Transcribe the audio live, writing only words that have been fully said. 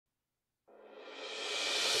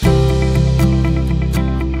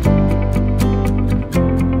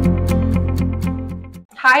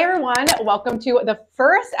Hi, everyone. Welcome to the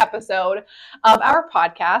first episode of our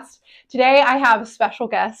podcast. Today, I have a special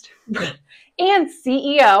guest and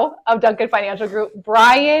CEO of Duncan Financial Group,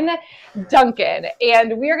 Brian Duncan.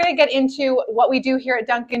 And we are going to get into what we do here at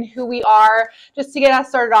Duncan, who we are, just to get us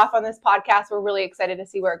started off on this podcast. We're really excited to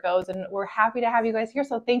see where it goes, and we're happy to have you guys here.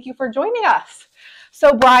 So thank you for joining us.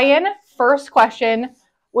 So Brian, first question,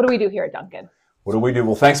 what do we do here at Duncan? What do we do?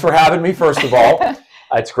 Well, thanks for having me, first of all.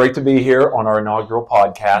 It's great to be here on our inaugural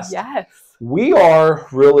podcast. Yes. We are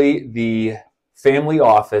really the family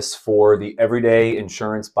office for the everyday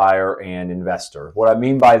insurance buyer and investor. What I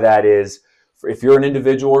mean by that is, if you're an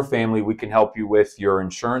individual or family, we can help you with your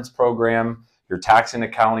insurance program, your tax and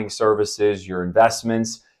accounting services, your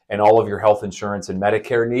investments, and all of your health insurance and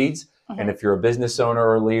Medicare needs. And if you're a business owner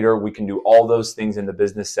or leader, we can do all those things in the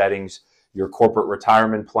business settings, your corporate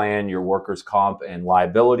retirement plan, your workers' comp and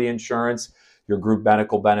liability insurance, your group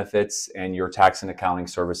medical benefits, and your tax and accounting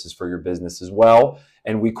services for your business as well.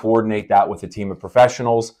 And we coordinate that with a team of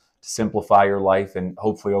professionals to simplify your life and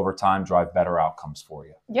hopefully over time drive better outcomes for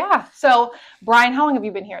you. Yeah. So Brian, how long have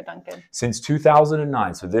you been here at Duncan? Since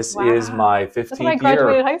 2009. So this is my 15th year. That's when I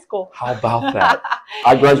graduated high school. How about that?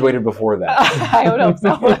 I graduated before that. I would hope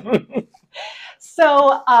so.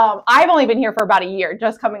 So I've only been here for about a year,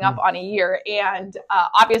 just coming up on a year. And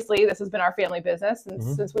obviously, this has been our family business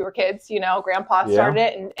since we were kids. You know, Grandpa started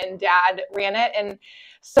it and Dad ran it. And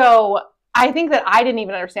so I think that I didn't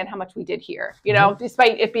even understand how much we did here, you know,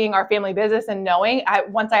 despite it being our family business and knowing.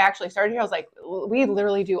 Once I actually started here, I was like, we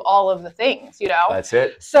literally do all of the things, you know. That's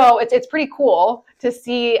it. So it's pretty cool to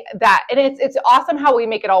see that. And it's awesome how we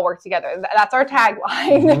make it all work together. That's our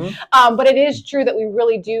tagline. But it is true that we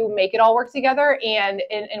really do make it all work together, and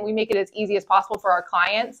we make it as easy as possible for our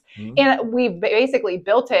clients. And we've basically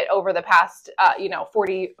built it over the past,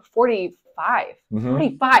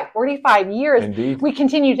 45 years. Indeed. We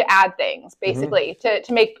continue to add things basically to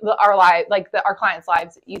make our clients'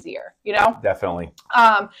 lives easier, you know? Definitely.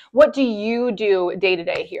 What do you do day to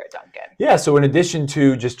day here at Duncan? Yeah, so in addition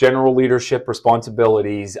to just general leadership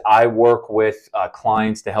responsibilities, I work with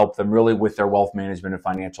clients to help them really with their wealth management and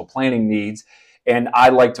financial planning needs. And I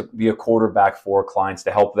like to be a quarterback for clients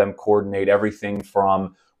to help them coordinate everything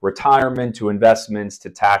from retirement to investments to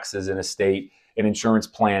taxes and estate and insurance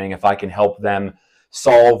planning. If I can help them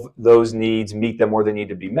solve those needs, meet them where they need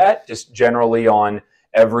to be met, just generally on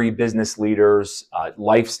every business leader's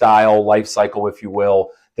lifestyle, life cycle, if you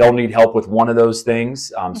will, they'll need help with one of those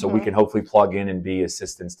things. So we can hopefully plug in and be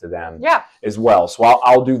assistance to them as well. So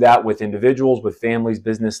I'll do that with individuals, with families,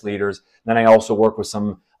 business leaders. Then I also work with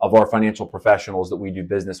some of our financial professionals that we do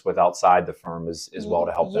business with outside the firm as well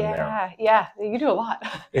to help them there. Yeah, you do a lot.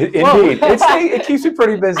 Indeed. It keeps me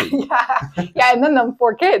pretty busy. Yeah, and then the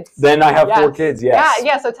 4 kids. Then I have 4 kids, yes.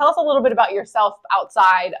 Yeah, so tell us a little bit about yourself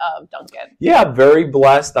outside of Duncan. Yeah, very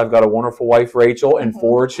blessed. I've got a wonderful wife, Rachel, and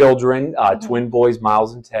 4 children, twin boys,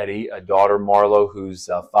 Miles and Teddy, a daughter, Marlo, who's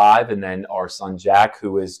 5, and then our son, Jack,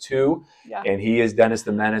 who is 2, and he is Dennis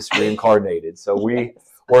the Menace reincarnated. So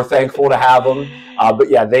we're thankful to have them. But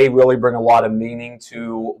yeah, they really bring a lot of meaning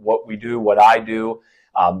to what we do, what I do,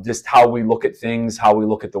 just how we look at things, how we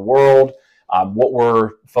look at the world, what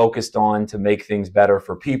we're focused on to make things better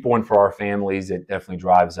for people and for our families. It definitely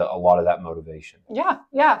drives a lot of that motivation.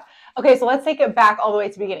 Yeah. Okay, so let's take it back all the way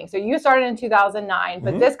to the beginning. So you started in 2009,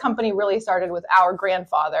 but this company really started with our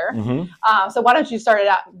grandfather. So why don't you start it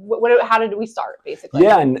out? How did we start, basically?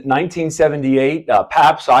 Yeah, in 1978,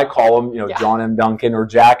 Paps, I call him, John M. Duncan, or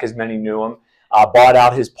Jack as many knew him, bought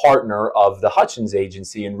out his partner of the Hutchins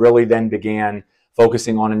agency and really then began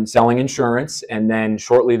focusing on selling insurance. And then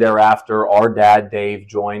shortly thereafter, our dad, Dave,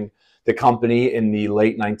 joined the company in the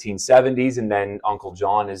late 1970s, and then Uncle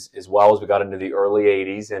John as well as we got into the early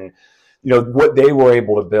 80s. And what they were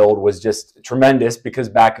able to build was just tremendous, because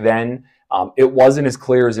back then it wasn't as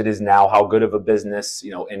clear as it is now how good of a business,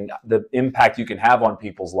 and the impact you can have on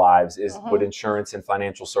people's lives is what insurance and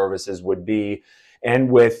financial services would be.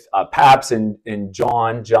 And with Paps and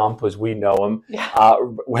John Jump, as we know him,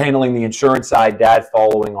 handling the insurance side, Dad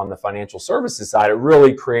following on the financial services side, it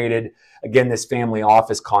really created, again, this family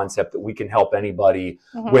office concept that we can help anybody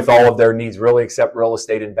with all of their needs, really, except real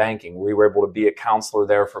estate and banking. We were able to be a counselor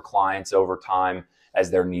there for clients over time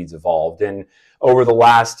as their needs evolved. And over the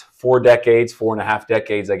last 4.5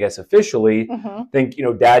 decades, I guess officially, I think,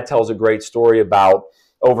 Dad tells a great story about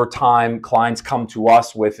over time, clients come to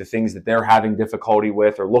us with the things that they're having difficulty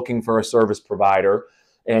with or looking for a service provider.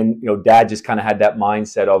 And, Dad just kind of had that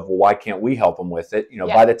mindset of, well, why can't we help them with it?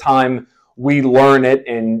 By the time we learn it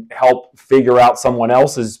and help figure out someone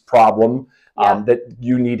else's problem, that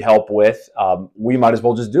you need help with, we might as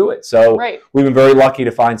well just do it. So right. we've been very lucky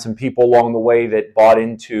to find some people along the way that bought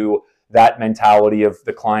into that mentality of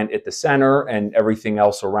the client at the center and everything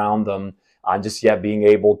else around them. Just being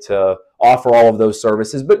able to offer all of those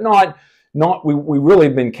services, but we really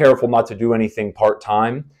have been careful not to do anything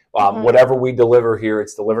part-time. Whatever we deliver here,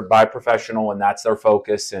 it's delivered by a professional, and that's their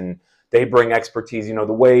focus, and they bring expertise. The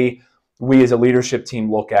way we as a leadership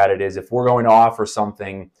team look at it is, if we're going to offer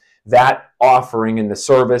something, that offering and the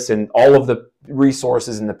service and all of the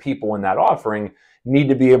resources and the people in that offering need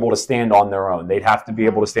to be able to stand on their own. They'd have to be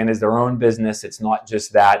able to stand as their own business. It's not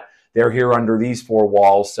just that they're here under these four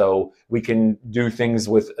walls, so we can do things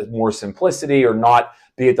with more simplicity or not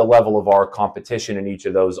be at the level of our competition in each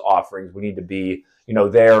of those offerings. We need to be,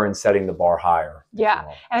 there and setting the bar higher. Yeah.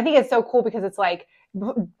 And I think it's so cool because it's like,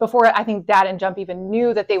 before I think Dad and Jump even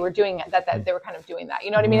knew that they were doing it, that they were kind of doing that.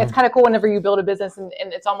 You know what I mean? It's kind of cool whenever you build a business and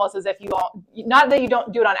it's almost as if you don't, not that you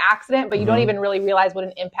don't do it on accident, but you don't even really realize what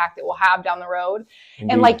an impact it will have down the road.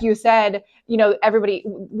 Indeed. And like you said, everybody,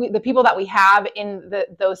 the people that we have in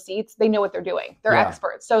those seats, they know what they're doing. They're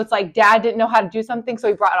experts. So it's like Dad didn't know how to do something, so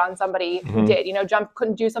he brought on somebody who did. Jump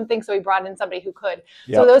couldn't do something, so he brought in somebody who could.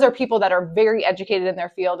 So those are people that are very educated in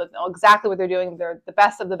their field and know exactly what they're doing. They're the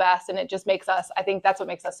best of the best, and it just makes us, I think that's what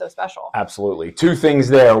makes us so special. Absolutely. Two things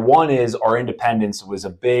there. One is our independence was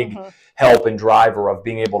a big help and driver of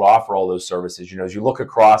being able to offer all those services. As you look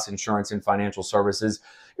across insurance and financial services,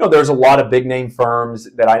 there's a lot of big name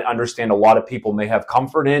firms that I understand a lot of people may have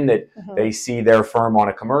comfort in, that they see their firm on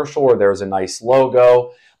a commercial or there's a nice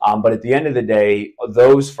logo. But at the end of the day,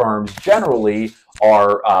 those firms generally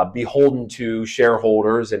are beholden to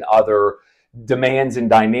shareholders and other demands and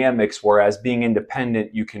dynamics, whereas being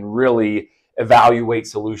independent, you can really evaluate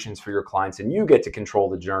solutions for your clients, and you get to control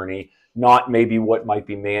the journey, not maybe what might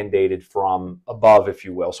be mandated from above, if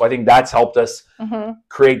you will. So I think that's helped us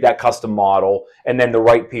create that custom model. And then the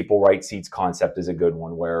right people, right seats concept is a good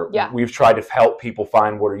one, where we've tried to help people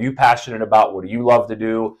find, what are you passionate about? What do you love to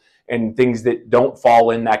do? And things that don't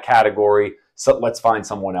fall in that category, so let's find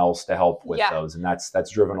someone else to help with those. And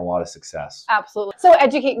that's driven a lot of success. Absolutely. So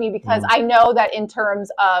educate me, because I know that in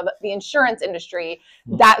terms of the insurance industry,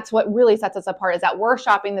 that's what really sets us apart, is that we're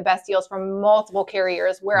shopping the best deals from multiple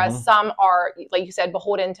carriers, whereas some are, like you said,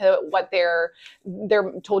 beholden to what they're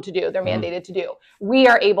told to do, they're mandated to do. We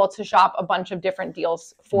are able to shop a bunch of different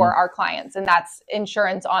deals for our clients, and that's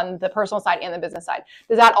insurance on the personal side and the business side.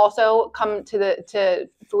 Does that also come to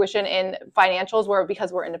fruition in financials, where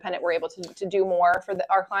because we're independent, we're able to do more for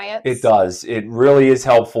our clients? It does. It really is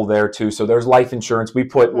helpful there too. So there's life insurance. We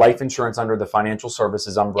put life insurance under the financial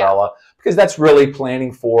services umbrella because that's really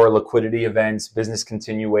planning for liquidity events, business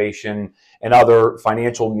continuation, and other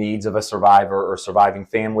financial needs of a survivor or surviving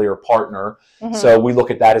family or partner. So we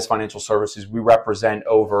look at that as financial services. We represent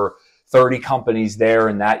over 30 companies there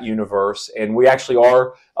in that universe, and we actually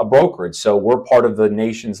are a brokerage. So we're part of the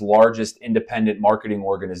nation's largest independent marketing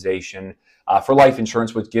organization for life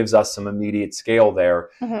insurance, which gives us some immediate scale there.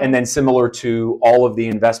 And then similar to all of the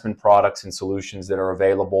investment products and solutions that are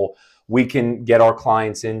available, we can get our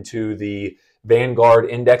clients into the Vanguard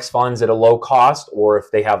index funds at a low cost, or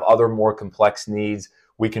if they have other more complex needs,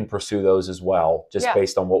 we can pursue those as well, just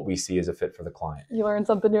based on what we see as a fit for the client. You learn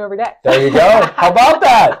something new every day. There you go. How about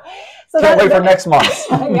that? Can't wait for next month.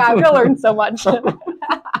 I'm going to learn so much.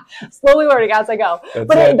 Slowly learning as I go.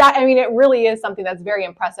 But it really is something that's very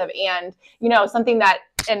impressive, and something that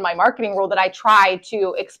in my marketing role that I try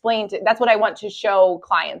to explain to, that's what I want to show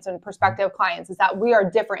clients and prospective clients, is that we are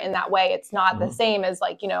different in that way. It's not the same as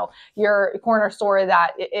your corner store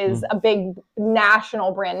that is a big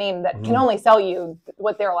national brand name that can only sell you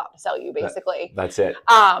what they're allowed to sell you, basically. That's it.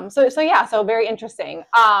 So very interesting.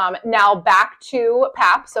 Now back to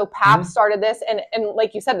PAP. So PAP started this, and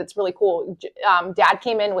like you said, it's really cool. Dad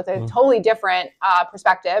came in with a totally different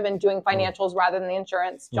perspective and doing financials rather than the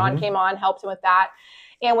insurance. John came on, helped him with that.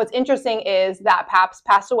 And what's interesting is that PAPS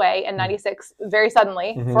passed away in '96 very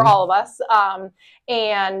suddenly for all of us.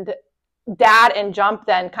 And Dad and Jump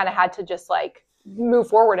then kind of had to just move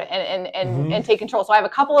forward and take control. So I have a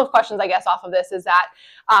couple of questions, I guess, off of this. Is that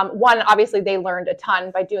one, obviously they learned a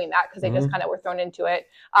ton by doing that because they just kind of were thrown into it.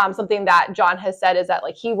 Something that John has said is that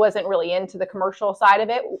he wasn't really into the commercial side of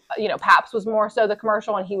it. PAPS was more so the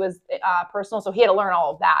commercial, and he was personal, so he had to learn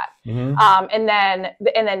all of that. And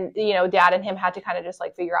then Dad and him had to kind of just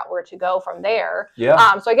figure out where to go from there.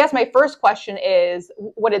 So I guess my first question is,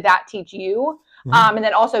 what did that teach you? And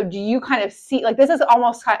then also, do you kind of see, like, this is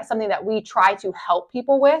almost kind of something that we try to help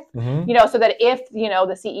people with, so that if,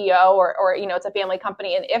 the CEO or it's a family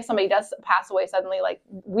company, and if somebody does pass away suddenly, like,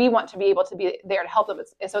 we want to be able to be there to help them.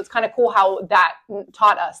 So it's kind of cool how that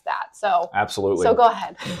taught us that. So absolutely. So go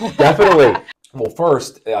ahead. Definitely. Well,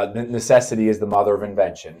 first, necessity is the mother of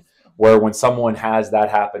invention, where when someone has that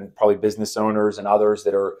happen, probably business owners and others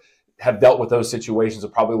that have dealt with those situations are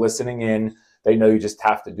probably listening in. They know you just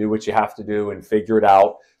have to do what you have to do and figure it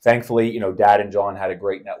out. Thankfully, Dad and John had a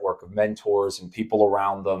great network of mentors and people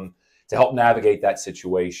around them to help navigate that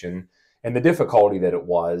situation and the difficulty that it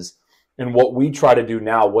was. And what we try to do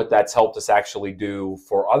now, what that's helped us actually do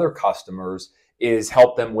for other customers, is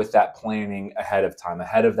help them with that planning ahead of time,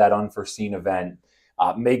 ahead of that unforeseen event.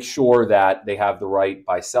 Make sure that they have the right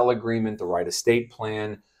buy-sell agreement, the right estate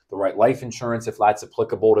plan, the right life insurance if that's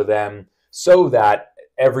applicable to them, so that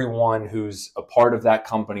everyone who's a part of that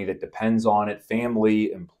company that depends on it,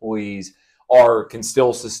 family, employees, can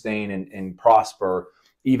still sustain and prosper,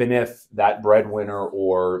 even if that breadwinner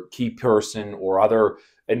or key person or other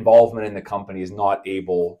involvement in the company is not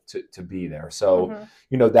able to be there. So,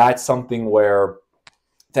 that's something where,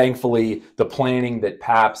 thankfully, the planning that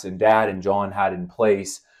Paps and Dad and John had in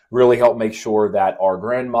place really helped make sure that our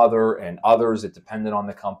grandmother and others that depended on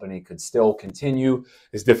the company could still continue,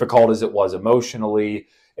 as difficult as it was emotionally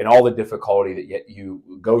and all the difficulty that yet you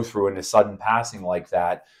go through in a sudden passing like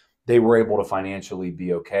that. They were able to financially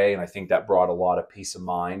be okay. And I think that brought a lot of peace of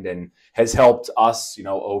mind and has helped us,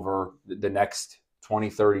 over the next 20,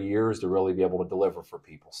 30 years to really be able to deliver for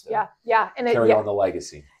people still. Yeah. And carry on the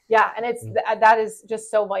legacy. Yeah. And that is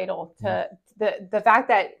just so vital to the fact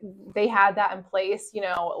that they had that in place,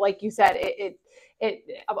 like you said, it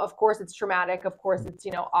of course it's traumatic. Of course it's,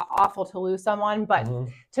 awful to lose someone, but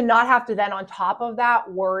to not have to then on top of that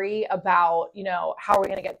worry about, how are we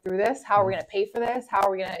going to get through this? How are we going to pay for this? How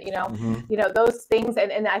are we going to, those things.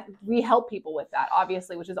 And we help people with that,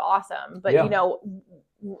 obviously, which is awesome. But,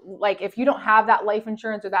 like, if you don't have that life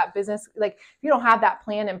insurance or that business, like, if you don't have that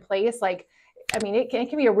plan in place, like, I mean, it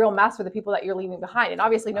can be a real mess for the people that you're leaving behind. And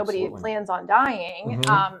obviously nobody plans on dying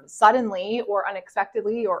suddenly or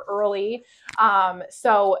unexpectedly or early.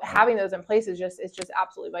 So having those in place is just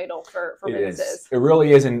absolutely vital for businesses. It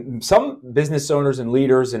really is. And some business owners and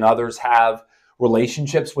leaders and others have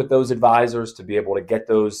relationships with those advisors to be able to get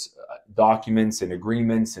those documents and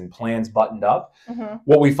agreements and plans buttoned up.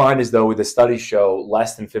 What we find is, though, the studies show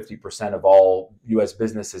less than 50% of all U.S.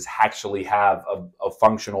 businesses actually have a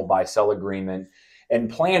functional buy-sell agreement and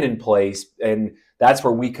plan in place. And that's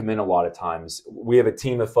where we come in a lot of times. We have a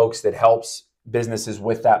team of folks that helps businesses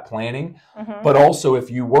with that planning. But also, if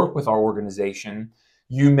you work with our organization,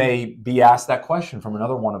 you may be asked that question from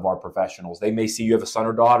another one of our professionals. They may see you have a son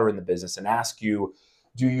or daughter in the business and ask you,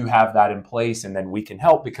 do you have that in place? And then we can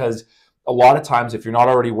help, because a lot of times, if you're not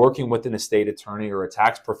already working with an estate attorney or a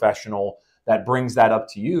tax professional that brings that up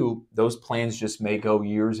to you, those plans just may go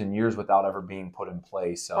years and years without ever being put in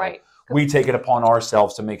place. So we take it upon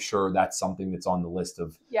ourselves to make sure that's something that's on the list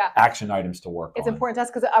of action items to work on. It's important to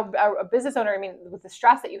us because a business owner, I mean, with the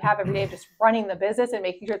stress that you have every day of just running the business and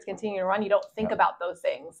making sure it's continuing to run, you don't think about those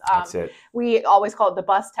things. That's it. We always call it the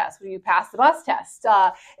bus test. When you pass the bus test,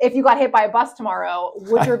 if you got hit by a bus tomorrow,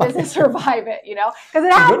 would your business survive it? Because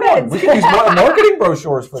it happens. We can use marketing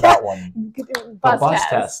brochures for that one. Bus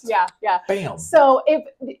test. Yeah. Bam. So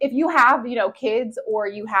if you have, kids, or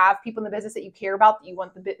you have people in the business that you care about, that you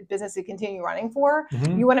want the business to continue running for,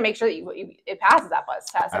 you want to make sure that it passes that bus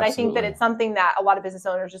test. And I think that it's something that a lot of business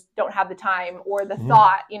owners just don't have the time or the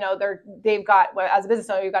thought. They've got, as a business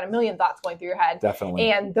owner, you've got a million thoughts going through your head.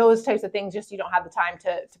 Definitely. And those types of things, just you don't have the time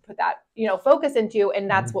to put that focus into, and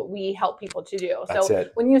that's what we help people to do. So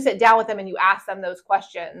when you sit down with them and you ask them those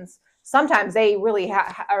questions, sometimes they really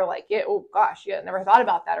are like, oh gosh, never thought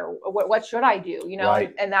about that, or what should I do?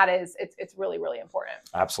 And that is, it's really, really important.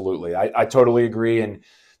 Absolutely. I totally agree. And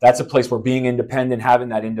that's a place where being independent, having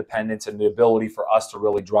that independence and the ability for us to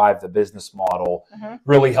really drive the business model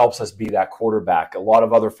really helps us be that quarterback. A lot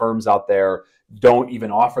of other firms out there don't even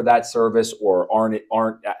offer that service, or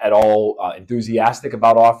aren't at all enthusiastic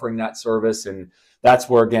about offering that service. And that's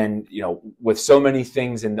where, again, with so many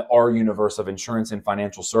things in our universe of insurance and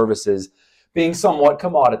financial services being somewhat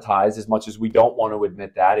commoditized, as much as we don't want to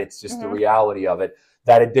admit that, it's just the reality of it,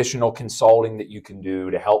 that additional consulting that you can do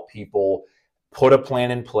to help people put a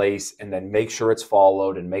plan in place and then make sure it's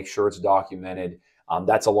followed and make sure it's documented.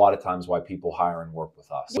 That's a lot of times why people hire and work with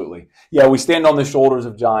us. Absolutely. Yeah, we stand on the shoulders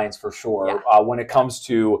of giants for sure. When it comes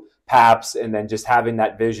to PAPS, and then just having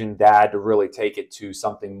that vision, Dad, to really take it to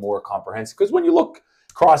something more comprehensive. Because when you look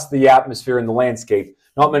across the atmosphere and the landscape,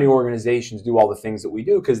 not many organizations do all the things that we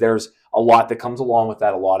do, because there's a lot that comes along with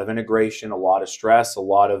that, a lot of integration, a lot of stress, a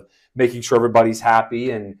lot of making sure everybody's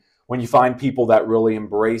happy. And when you find people that really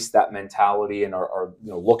embrace that mentality and are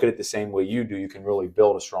look at it the same way you do, you can really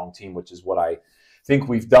build a strong team, which is what I think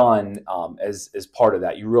we've done as part of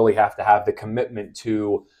that. You really have to have the commitment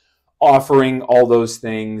to offering all those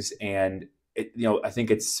things. And I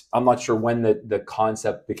think I'm not sure when the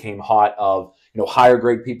concept became hot of, hire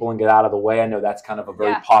great people and get out of the way. I know that's kind of a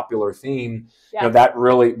very popular theme. Yeah. That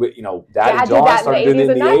really, Dad and John started doing it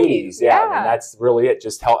in the 80s. Yeah. And that's really it.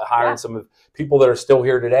 Just hiring some of people that are still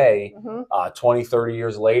here today, 20, 30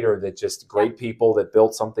 years later, that just great people that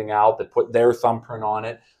built something out, that put their thumbprint on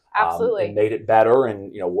it. Absolutely. And made it better.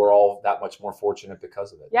 And, we're all that much more fortunate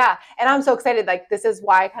because of it. Yeah. And I'm so excited. Like, this is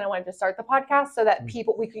why I kind of wanted to start the podcast, so that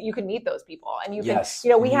you can meet those people, and you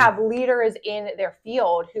can, we have leaders in their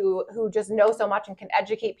field who just know so much and can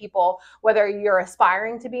educate people, whether you're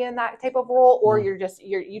aspiring to be in that type of role, or you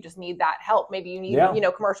just need that help. Maybe you need,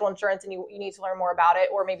 commercial insurance, and you need to learn more about it,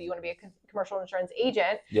 or maybe you want to be a commercial insurance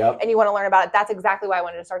agent and you want to learn about it. That's exactly why I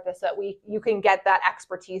wanted to start this, so that you can get that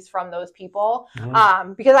expertise from those people.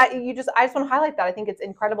 Because I just want to highlight that. I think it's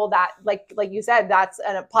incredible that, like you said, that's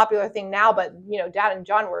a popular thing now, but Dad and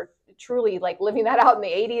John were truly like living that out in the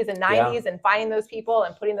 80s and 90s and finding those people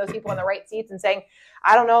and putting those people in the right seats and saying,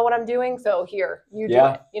 I don't know what I'm doing, so here, you do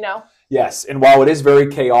it, Yes. And while it is very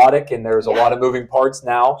chaotic and there's a lot of moving parts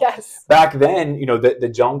now, back then,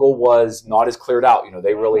 the jungle was not as cleared out.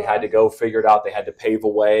 They really had to go figure it out. They had to pave a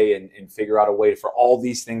way and figure out a way for all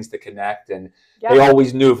these things to connect. And they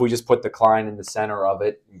always knew if we just put the client in the center of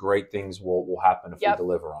it, great things will happen if we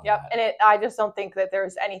deliver on that. And I just don't think that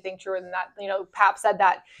there's anything truer than that. Pap said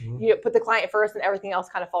that you put the client first and everything else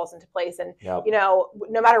kind of falls into place. And,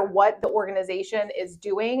 no matter what the organization is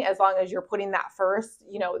doing, as long as you're putting that first,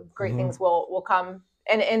 great things will come.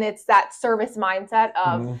 And it's that service mindset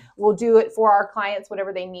of we'll do it for our clients,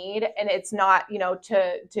 whatever they need. And it's not,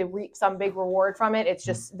 to reap some big reward from it. It's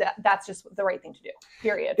just that's just the right thing to do,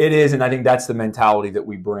 period. It is. And I think that's the mentality that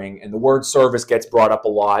we bring. And the word service gets brought up a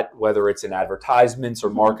lot, whether it's in advertisements or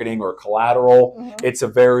marketing or collateral. It's a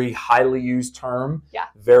very highly used term,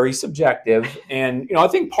 very subjective. And, I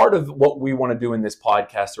think part of what we want to do in this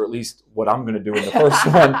podcast, or at least what I'm going to do in the first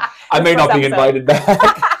one, I may not be invited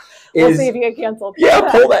back. We'll see if you get canceled.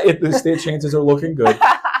 Pull that. The chances are looking good.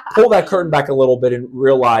 Pull that curtain back a little bit and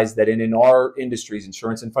realize that in our industries,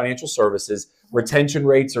 insurance and financial services, retention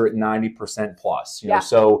rates are at 90% plus.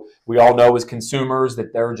 So we all know as consumers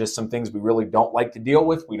that there are just some things we really don't like to deal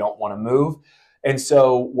with. We don't want to move. And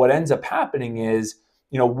so what ends up happening is,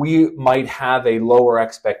 we might have a lower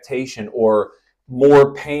expectation, or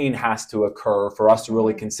more pain has to occur for us to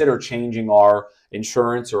really consider changing our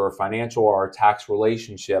insurance or our financial or our tax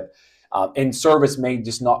relationship. And service may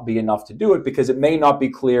just not be enough to do it, because it may not be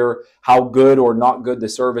clear how good or not good the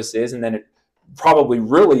service is. And then it probably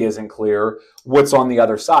really isn't clear what's on the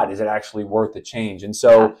other side. Is it actually worth the change? And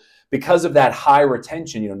so because of that high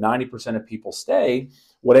retention, 90% of people stay,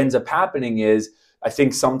 what ends up happening is, I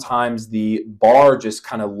think sometimes the bar just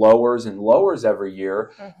kind of lowers and lowers every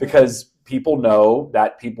year, because people know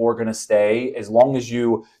that people are going to stay. As long as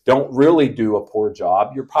you don't really do a poor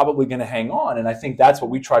job, you're probably going to hang on. And I think that's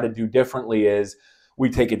what we try to do differently, is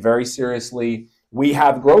we take it very seriously. We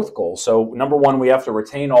have growth goals. So number one, we have to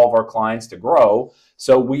retain all of our clients to grow.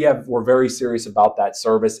 So we're very serious about that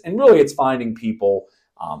service. And really it's finding people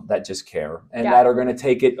that just care and that are going to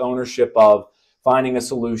take ownership of finding a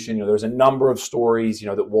solution. There's a number of stories,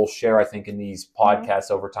 that we'll share, I think, in these podcasts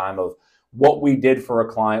over time, of what we did for a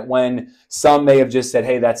client, when some may have just said,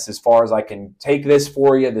 hey, that's as far as I can take this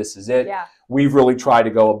for you. This is it. We've really tried to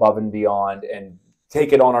go above and beyond and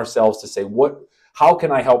take it on ourselves to say, how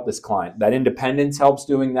can I help this client? That independence helps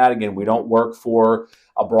doing that. Again, we don't work for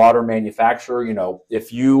a broader manufacturer.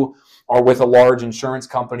 If you are with a large insurance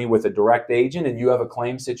company with a direct agent and you have a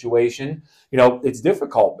claim situation, it's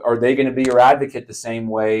difficult. Are they going to be your advocate the same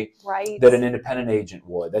way that an independent agent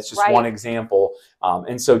would? That's just one example.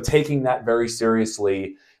 And so taking that very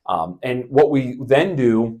seriously. And what we then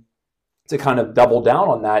do to kind of double down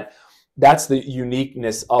on that, that's the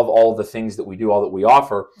uniqueness of all the things that we do, all that we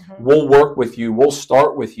offer. We'll work with you. We'll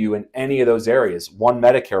start with you in any of those areas. One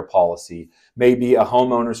Medicare policy, maybe a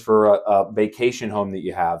homeowner's for a vacation home that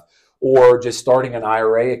you have, or just starting an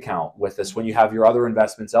IRA account with us when you have your other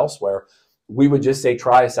investments elsewhere. We would just say,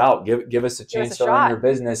 try us out. Give us a chance to run your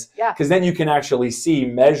business. Because then you can actually see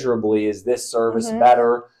measurably, is this service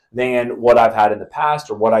better than what I've had in the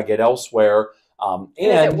past or what I get elsewhere? And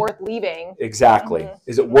is it worth leaving? Exactly.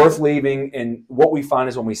 Is it worth leaving? And what we find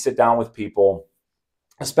is when we sit down with people,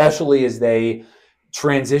 especially as they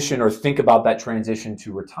transition or think about that transition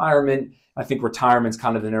to retirement. I think retirement's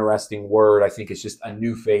kind of an interesting word. I think it's just a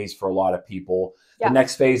new phase for a lot of people. The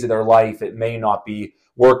next phase of their life, it may not be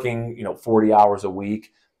working, 40 hours a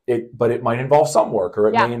week, but it might involve some work, or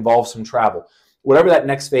it may involve some travel. Whatever that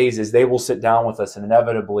next phase is, they will sit down with us, and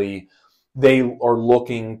inevitably they are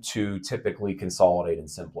looking to typically consolidate and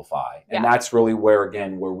simplify. And that's really where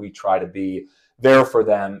we try to be there for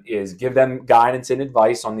them, is give them guidance and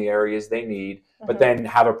advice on the areas they need, but then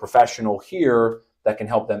have a professional here that can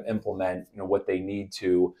help them implement what they need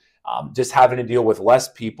to. Just having to deal with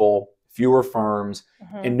less people, fewer firms,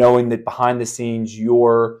 and knowing that behind the scenes,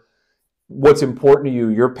 what's important to you,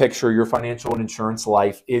 your picture, your financial and insurance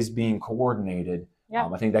life is being coordinated.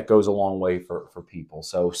 I think that goes a long way for people.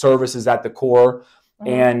 So service is at the core.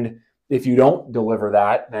 And if you don't deliver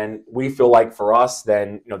that, then we feel like for us,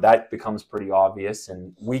 then that becomes pretty obvious,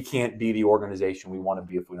 and we can't be the organization we want to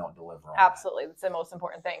be if we don't deliver on Absolutely. That's the most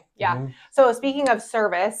important thing. Yeah. So speaking of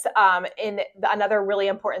service, another really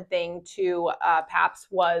important thing to PAPS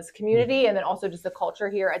was community, and then also just the culture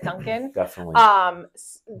here at Duncan. Definitely.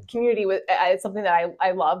 Community is something that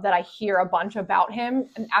I love, that I hear a bunch about him.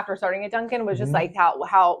 And after starting at Duncan, was just like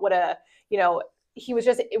he was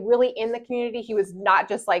just really in the community. He was not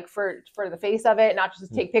just like for the face of it, not just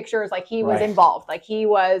to take pictures. Like he was involved. Like he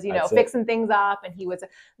was, fixing things up, and he was,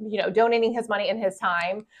 donating his money and his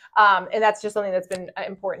time. And that's just something that's been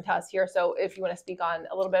important to us here. So if you want to speak on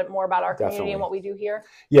a little bit more about our community and what we do here.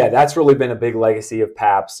 Yeah, that's really been a big legacy of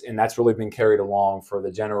PAPS, and that's really been carried along for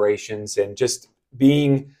the generations, and just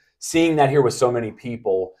seeing that here with so many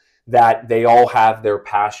people, that they all have their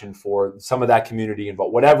passion for some of that community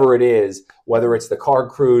involved, whatever it is, whether it's the car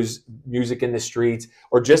crews, music in the streets,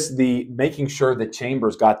 or just the making sure the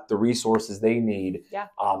chamber's got the resources they need.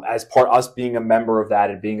 As part us being a member of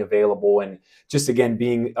that and being available, and just again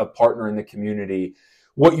being a partner in the community.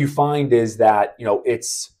 What you find is that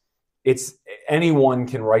it's anyone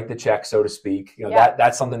can write the check, so to speak.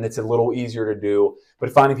 That's something that's a little easier to do,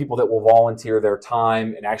 but finding people that will volunteer their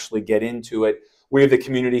time and actually get into it. We have the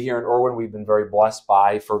community here in Irwin we've been very blessed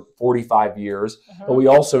by for 45 years, but we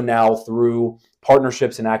also now, through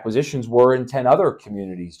partnerships and acquisitions, we're in 10 other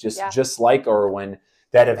communities, just like Irwin,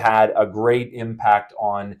 that have had a great impact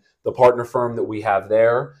on the partner firm that we have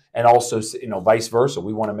there, and also vice versa.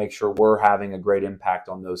 We want to make sure we're having a great impact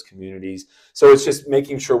on those communities. So it's just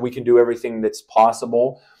making sure we can do everything that's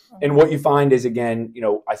possible. And what you find is, again,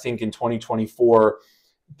 I think in 2024,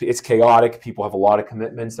 it's chaotic. People have a lot of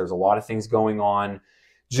commitments. There's a lot of things going on.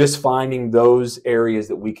 Just finding those areas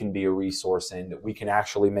that we can be a resource in, that we can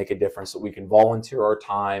actually make a difference, that we can volunteer our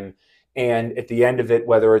time. And at the end of it,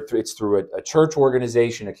 whether it's through a church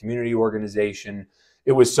organization, a community organization,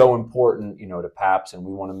 it was so important, to PAPS. And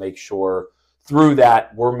we want to make sure through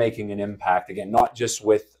that we're making an impact, again, not just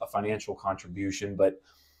with a financial contribution, but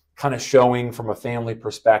kind of showing from a family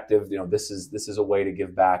perspective, this is a way to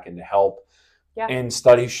give back and to help. And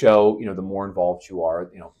studies show, the more involved you are,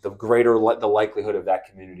 the greater the likelihood of that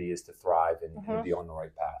community is to thrive and be on the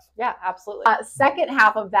right path. Yeah, absolutely. Second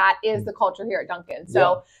half of that is the culture here at Duncan.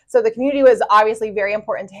 So the community was obviously very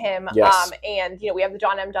important to him. Yes. And we have the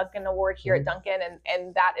John M. Duncan Award here at Duncan,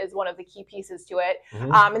 and that is one of the key pieces to it.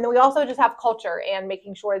 And then we also just have culture and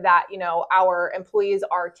making sure that our employees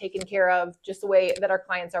are taken care of just the way that our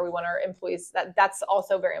clients are. We want our employees, that's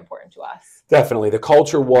also very important to us. Definitely. The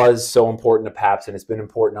culture was so important to PAPS, and it's been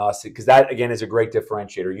important to us because that, again, is a great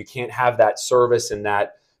differentiator. You can't have that service and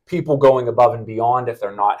that people going above and beyond if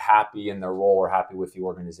they're not happy in their role or happy with the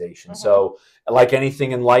organization. So like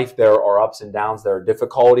anything in life, there are ups and downs, there are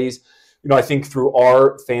difficulties. I think through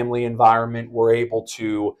our family environment, we're able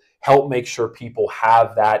to help make sure people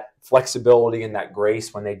have that flexibility and that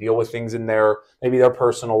grace when they deal with things in maybe their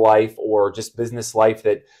personal life or just business life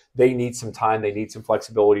that they need some time, they need some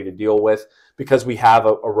flexibility to deal with. Because we have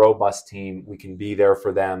a robust team, we can be there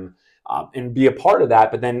for them and be a part of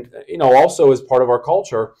that. But then, also as part of our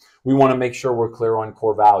culture, we want to make sure we're clear on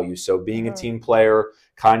core values. So being a team player,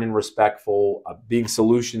 kind and respectful, being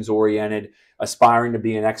solutions oriented, aspiring to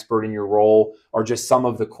be an expert in your role are just some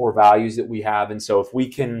of the core values that we have. And so if we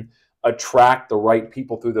can attract the right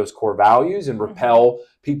people through those core values and repel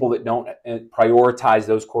people that don't prioritize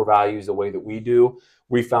those core values the way that we do,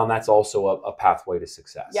 we found that's also a pathway to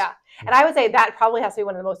success. Yeah. And I would say that probably has to be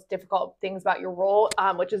one of the most difficult things about your role,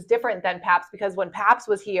 which is different than PAPS, because when PAPS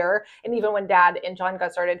was here, and even when Dad and John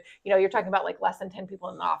got started, you're talking about like less than 10 people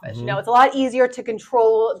in the office. It's a lot easier to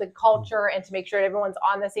control the culture and to make sure that everyone's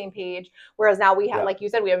on the same page. Whereas now we have, like you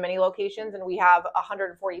said, we have many locations and we have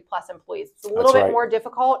 140 plus employees. It's a little bit more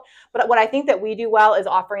difficult, but what I think that we do well is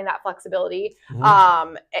offering that flexibility,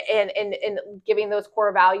 and giving those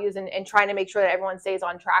core values and trying to make sure that everyone stays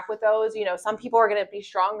on track with those. Some people are going to be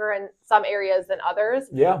stronger in some areas than others.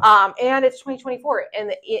 And it's 2024.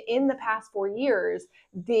 And in the past 4 years,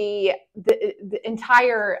 the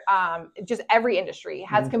entire, just every industry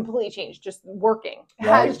has completely changed. Just working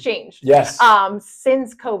has changed. Yes.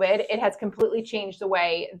 Since COVID, it has completely changed the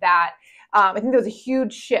way that I think there was a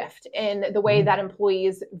huge shift in the way that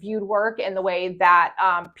employees viewed work and the way that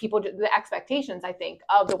people, the expectations, I think,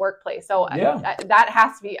 of the workplace. So that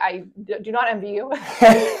has to be, I do not envy you.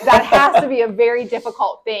 That has to be a very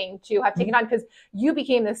difficult thing to have taken on, because you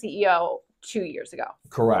became the CEO 2 years ago.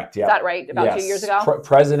 Correct. Yeah. Is that right? About 2 years ago?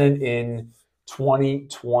 President in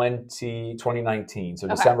 2019. So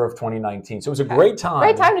December of 2019. So it was a great time.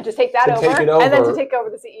 Great time to just take that over, and then to take over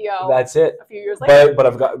the CEO. That's it. A few years later. But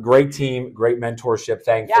I've got a great team, great mentorship,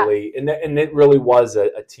 thankfully. And it really was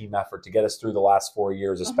a team effort to get us through the last 4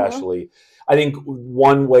 years, especially. I think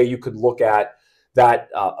one way you could look at that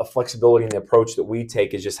a flexibility in the approach that we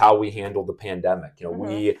take is just how we handled the pandemic.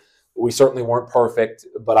 We certainly weren't perfect,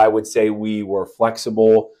 but I would say we were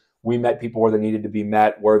flexible. We met people where they needed to be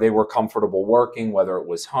met, where they were comfortable working, whether it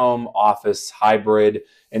was home, office, hybrid.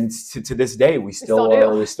 And to this day, we still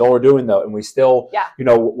are doing that. And we still,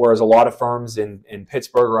 whereas a lot of firms in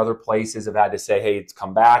Pittsburgh or other places have had to say, hey, it's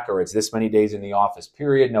come back, or it's this many days in the office,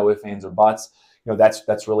 period, no ifs, ands, or buts.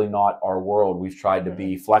 That's really not our world. We've tried to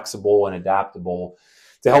be flexible and adaptable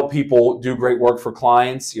to help people do great work for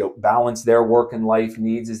clients, balance their work and life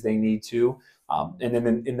needs as they need to. And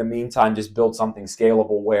then in the meantime, just build something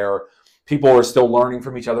scalable where people are still learning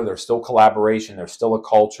from each other. There's still collaboration. There's still a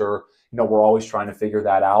culture. We're always trying to figure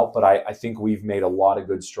that out. But I think we've made a lot of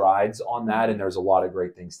good strides on that. And there's a lot of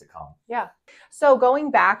great things to come. Yeah. So going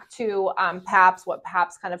back to PAPS, what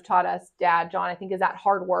PAPS kind of taught us, Dad, John, I think is that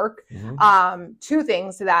hard work. Two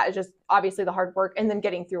things to that is just obviously the hard work and then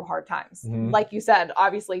getting through hard times. Like you said,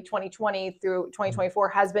 obviously 2020 through 2024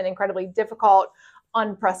 has been incredibly difficult.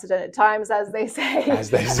 Unprecedented times, as they say.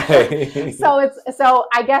 So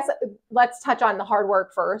I guess let's touch on the hard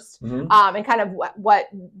work first, and kind of what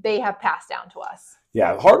they have passed down to us.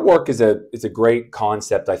 Yeah, hard work is a great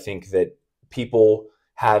concept. I think that people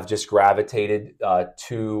have just gravitated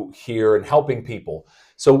to here and helping people.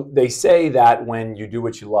 So they say that when you do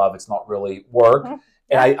what you love, it's not really work.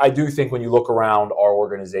 And I do think when you look around our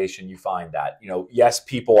organization, you find that, yes,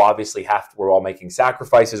 people obviously we're all making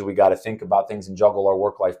sacrifices. We got to think about things and juggle our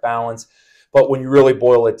work-life balance. But when you really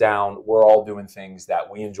boil it down, we're all doing things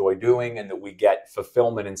that we enjoy doing and that we get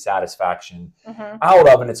fulfillment and satisfaction out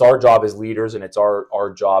of. And it's our job as leaders, and it's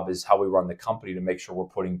our job as how we run the company to make sure we're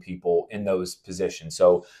putting people in those positions.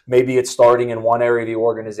 So maybe it's starting in one area of the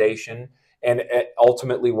organization and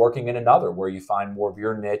ultimately working in another where you find more of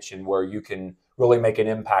your niche and where you can really make an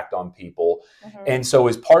impact on people. And so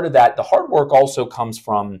as part of that, the hard work also comes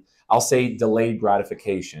from, I'll say, delayed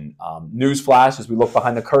gratification. Newsflash, as we look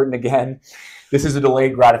behind the curtain again, this is a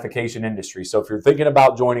delayed gratification industry. So if you're thinking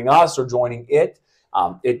about joining us or joining it,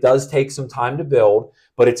 it does take some time to build,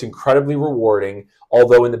 but it's incredibly rewarding.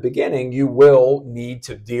 Although in the beginning, you will need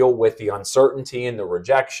to deal with the uncertainty and the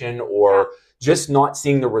rejection, or just not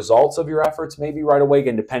seeing the results of your efforts maybe right away,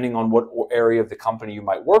 again, depending on what area of the company you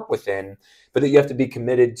might work within, but that you have to be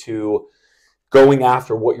committed to going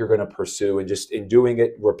after what you're going to pursue and just in doing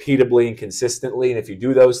it repeatably and consistently. And if you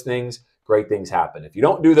do those things, great things happen. If you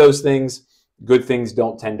don't do those things, good things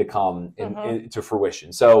don't tend to come to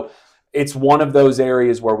fruition. So it's one of those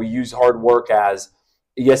areas where we use hard work as,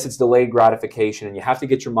 yes, it's delayed gratification, and you have to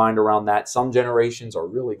get your mind around that. Some generations are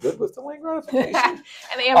really good with delayed gratification. And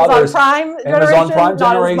the Amazon Prime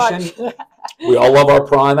generation. We all love our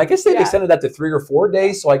Prime. I guess they've extended that to 3 or 4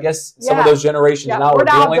 days. So I guess some of those generations now are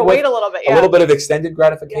dealing with a little bit of extended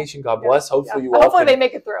gratification. God bless. Hopefully they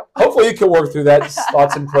make it through. Hopefully you can work through that.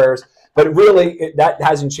 Thoughts and prayers. But really, that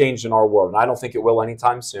hasn't changed in our world, and I don't think it will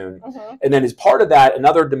anytime soon. And then as part of that,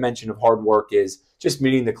 another dimension of hard work is just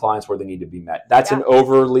meeting the clients where they need to be met. That's an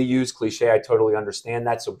overly used cliche. I totally understand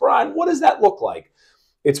that. So Brian, what does that look like?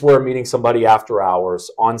 It's where meeting somebody after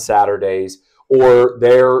hours on Saturdays, or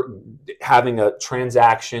they're having a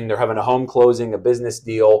transaction, they're having a home closing, a business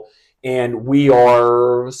deal, and we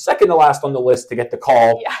are second to last on the list to get the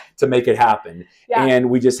call to make it happen. And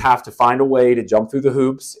we just have to find a way to jump through the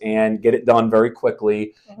hoops and get it done very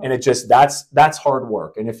quickly. And it just, that's hard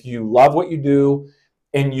work. And if you love what you do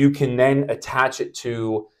and you can then attach it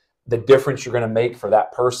to the difference you're going to make for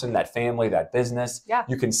that person, that family, that business,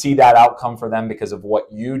 you can see that outcome for them because of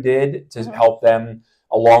what you did to help them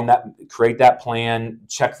along that, create that plan,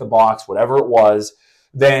 check the box, whatever it was,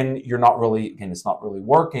 then you're not really, again, it's not really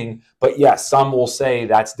working. But yes, some will say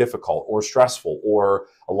that's difficult or stressful or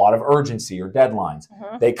a lot of urgency or deadlines.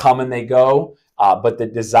 They come and they go, but the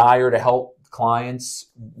desire to help clients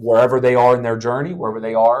wherever they are in their journey, wherever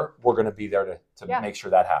they are, we're going to be there to make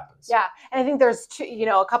sure that happens. Yeah. And I think there's two,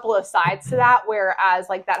 a couple of sides to that, whereas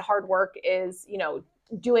like that hard work is,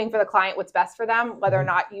 doing for the client what's best for them, whether or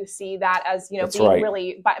not you see that as, being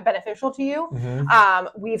really beneficial to you.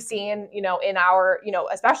 We've seen, in our,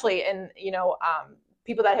 especially in,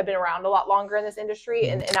 people that have been around a lot longer in this industry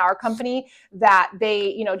in our company, that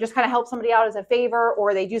they, just kind of help somebody out as a favor,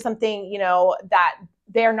 or they do something, that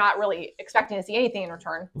they're not really expecting to see anything in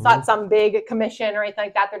return. It's not some big commission or anything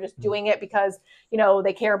like that. They're just doing it because,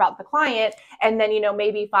 they care about the client. And then,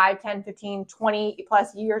 maybe 5, 10, 15, 20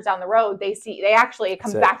 plus years down the road, it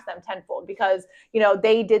comes back to them tenfold because,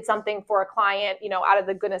 they did something for a client, out of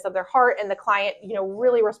the goodness of their heart, and the client,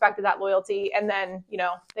 really respected that loyalty. And then,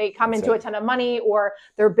 they come into a ton of money, or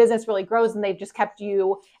their business really grows and they've just kept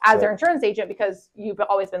you as their insurance agent because you've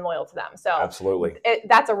always been loyal to them. So absolutely,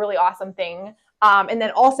 that's a really awesome thing. And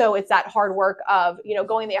then also it's that hard work of,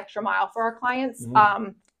 going the extra mile for our clients.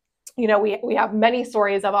 We have many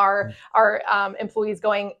stories of our employees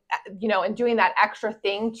going, and doing that extra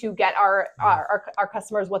thing to get our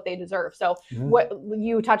customers what they deserve. So what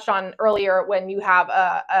you touched on earlier, when you have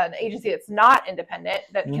an agency that's not independent,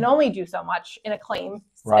 that can only do so much in a claim,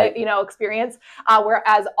 experience,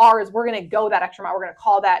 whereas ours, we're going to go that extra mile. We're going to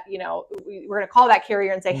call that, we're going to call that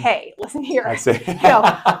carrier and say, hey, listen here,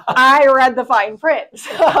 I read the fine print,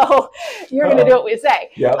 so you're going to do what we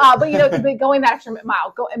say. But going that extra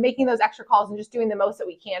mile, making those extra calls and just doing the most that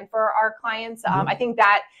we can for our clients. I think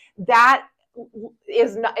that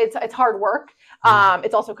is not, it's hard work.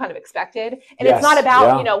 It's also kind of expected, and it's not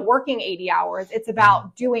about, working 80 hours. It's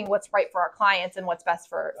about doing what's right for our clients and what's best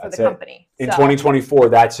for the company. In 2024,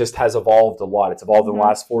 that just has evolved a lot. It's evolved in the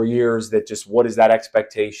last 4 years, that just, what is that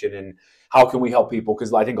expectation and how can we help people?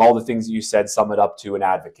 Because I think all the things that you said sum it up to an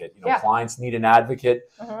advocate. Clients need an advocate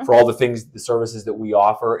for all the things, the services that we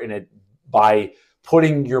offer, and by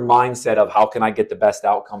putting your mindset of how can I get the best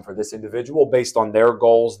outcome for this individual based on their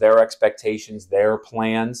goals, their expectations, their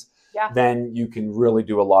plans, then you can really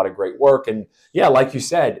do a lot of great work. And like you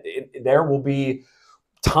said, there will be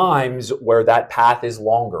times where that path is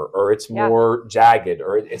longer, or it's more jagged,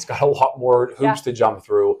 or it's got a lot more hoops to jump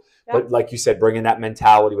through. But like you said, bringing that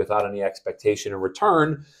mentality without any expectation in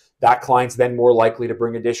return, that client's then more likely to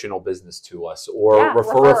bring additional business to us, or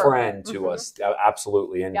refer a friend to us.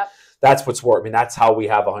 Absolutely. And that's what's worked. I mean, that's how we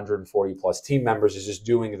have 140 plus team members, is just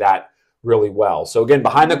doing that really well. So again,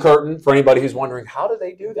 behind the curtain, for anybody who's wondering, how do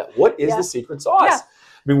they do that? What is the secret sauce?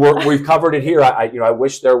 I mean, we've covered it here. I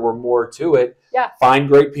wish there were more to it. Find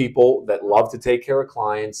great people that love to take care of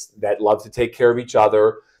clients, that love to take care of each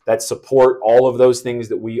other, that support all of those things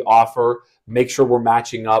that we offer. Make sure we're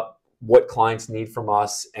matching up what clients need from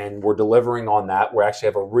us, and we're delivering on that. We actually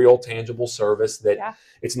have a real tangible service that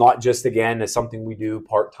it's not just, again, as something we do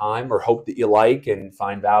part-time or hope that you like and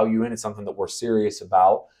find value in. It's something that we're serious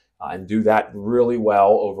about, and do that really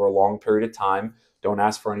well over a long period of time. Don't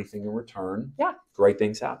ask for anything in return. Great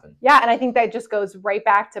things happen. And I think that just goes right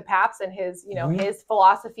back to Paps and his, his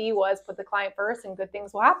philosophy was put the client first and good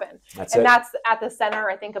things will happen. That's at the center,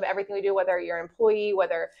 I think, of everything we do, whether you're an employee,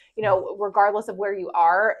 whether, regardless of where you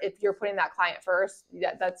are, if you're putting that client first,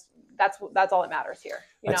 that's all that matters here.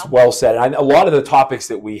 That's well said. And a lot of the topics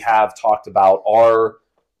that we have talked about are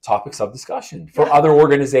topics of discussion for other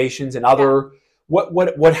organizations and other,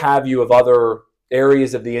 what have you, of other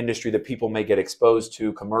areas of the industry that people may get exposed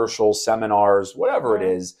to, commercials, seminars, whatever it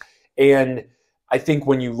is. And I think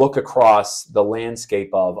when you look across the landscape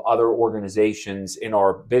of other organizations in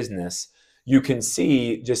our business, you can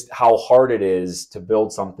see just how hard it is to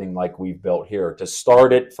build something like we've built here, to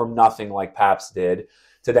start it from nothing like Paps did,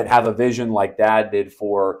 to then have a vision like Dad did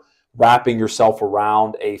for wrapping yourself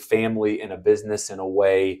around a family and a business in a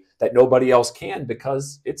way that nobody else can,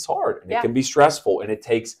 because it's hard and it can be stressful, and it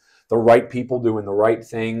takes the right people doing the right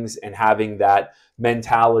things and having that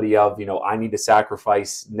mentality of, I need to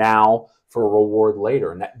sacrifice now for a reward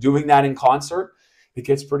later. And doing that in concert, it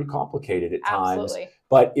gets pretty complicated at times.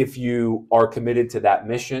 But if you are committed to that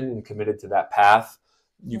mission and committed to that path,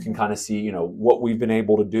 you can kind of see, you know, what we've been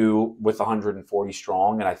able to do with 140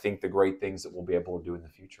 strong, and I think the great things that we'll be able to do in the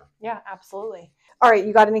future. Yeah, absolutely. All right,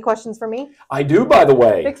 you got any questions for me? I do, by the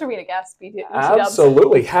way. Thanks for being a guest.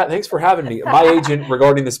 Absolutely. Thanks for having me. My agent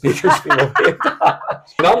regarding the speakers fee.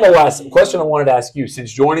 Nonetheless, a question I wanted to ask you,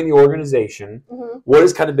 since joining the organization, what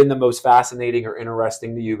has kind of been the most fascinating or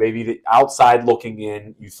interesting to you? Maybe the outside looking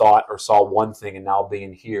in, you thought or saw one thing, and now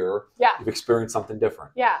being here, you've experienced something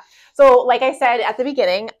different. Yeah. So like I said at the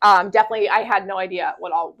beginning, definitely I had no idea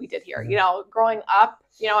what all we did here. You know, growing up,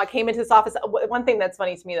 you know, I came into this office. One thing that's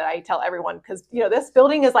funny to me that I tell everyone, because, you know, this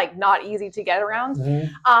building is like not easy to get around.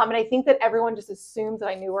 And I think that everyone just assumed that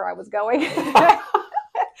I knew where I was going.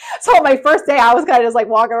 So on my first day, I was kind of just like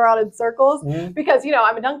walking around in circles because, you know,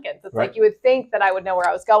 I'm a Duncan. So it's like you would think that I would know where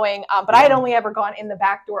I was going. But I had only ever gone in the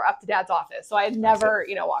back door up to Dad's office. So I had never,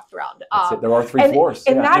 you know, walked around. There are 3 floors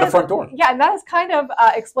and a front door. Yeah, and that is kind of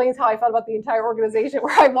explains how I felt about the entire organization,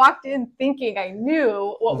 where I walked in thinking I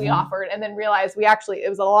knew what we offered and then realized it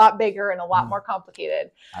was a lot bigger and a lot more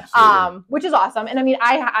complicated, which is awesome. And I mean,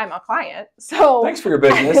 I'm a client. So thanks for your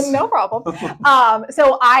business. No problem.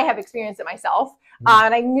 So I have experienced it myself.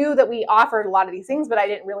 And I knew that we offered a lot of these things, but I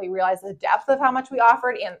didn't really realize the depth of how much we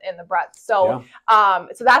offered and the breadth. So,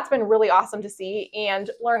 so that's been really awesome to see and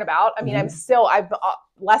learn about. I mean, I've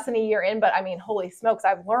less than a year in, but I mean, holy smokes,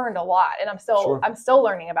 I've learned a lot, and I'm still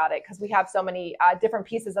learning about it because we have so many different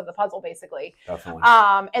pieces of the puzzle, basically. Definitely.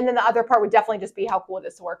 And then the other part would definitely just be how cool it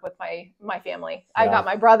is to work with my family. I got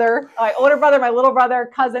my brother, my older brother, my little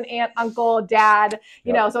brother, cousin, aunt, uncle, dad,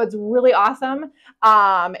 you know, so it's really awesome.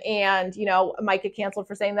 And, you know, I might get canceled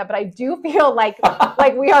for saying that, but I do feel like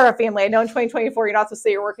we are a family. I know in 2024, you're not supposed to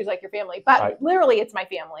say your work is like your family, but literally it's my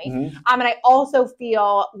family. And I also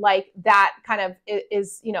feel like that kind of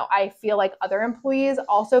is, you know, I feel like other employees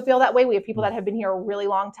also feel that way. We have people that have been here a really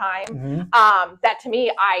long time. That to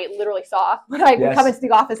me, I literally saw when I would come into the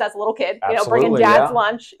office as a little kid, you know, bringing Dad's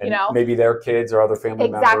lunch, and you know, maybe their kids or other family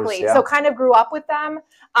members. Exactly. So kind of grew up with them.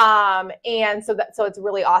 And so it's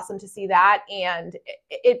really awesome to see that. And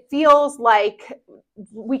it feels like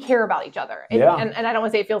we care about each other. And I don't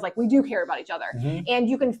want to say it feels like, we do care about each other. And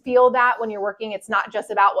you can feel that when you're working. It's not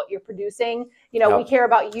just about what you're producing. You know, we care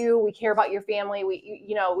about you. We care about your family.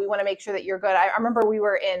 You know, we want to make sure that you're good. I remember you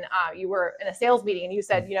were in a sales meeting and you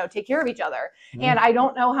said, you know, take care of each other. And I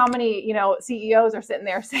don't know how many, you know, CEOs are sitting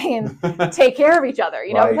there saying, take care of each other,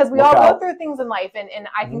 you know, because we all go through things in life. And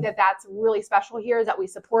I think that that's really special here, is that we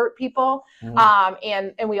support people.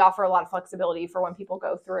 And we offer a lot of flexibility for when people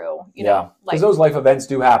go through, you know, because those life events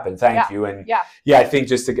do happen. Thank you. And I think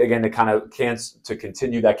just to kind of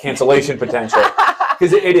continue that cancellation potential,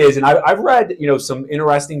 because it is. And I've read, you know, some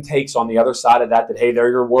interesting takes on the other side of that, hey, they're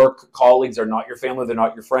your work colleagues, they're not your family, they're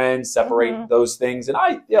not your friends, separate those things. And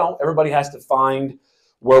you know, everybody has to find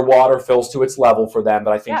where water fills to its level for them.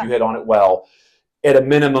 But I think you hit on it well. At a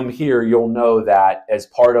minimum here, you'll know that as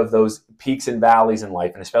part of those peaks and valleys in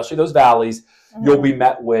life, and especially those valleys, you'll be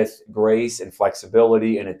met with grace and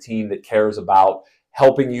flexibility and a team that cares about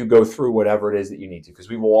helping you go through whatever it is that you need to. Because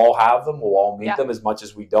we will all have them, we'll all meet them, as much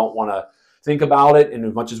as we don't want to think about it and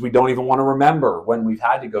as much as we don't even want to remember when we've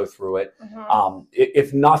had to go through it.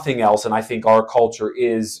 If nothing else, and I think our culture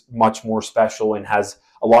is much more special and has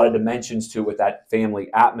a lot of dimensions to it with that family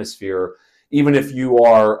atmosphere. Even if you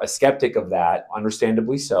are a skeptic of that,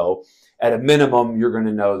 understandably so, at a minimum, you're going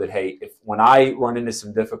to know that, hey, when I run into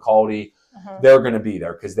some difficulty, they're going to be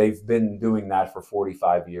there because they've been doing that for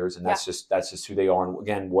 45 years. And that's just who they are. And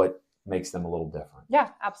again, what makes them a little different. Yeah,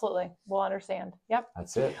 absolutely. We'll understand. Yep.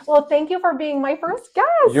 That's it. Well, thank you for being my first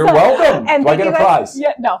guest. You're welcome. And do I get a prize?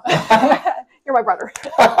 Yeah, no. You're my brother.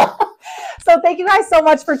 So thank you guys so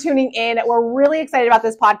much for tuning in. We're really excited about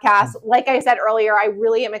this podcast. Like I said earlier, I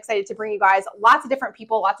really am excited to bring you guys lots of different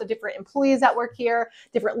people, lots of different employees that work here,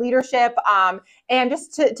 different leadership, and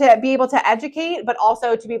just to be able to educate, but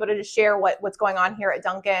also to be able to just share what's going on here at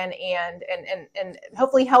Duncan and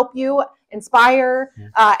hopefully help you inspire,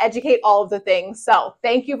 educate, all of the things. So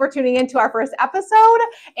thank you for tuning in to our first episode,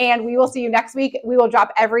 and we will see you next week. We will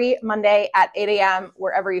drop every Monday at 8 a.m.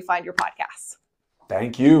 wherever you find your podcasts.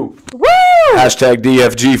 Thank you. Woo!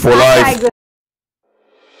 #DFG for life.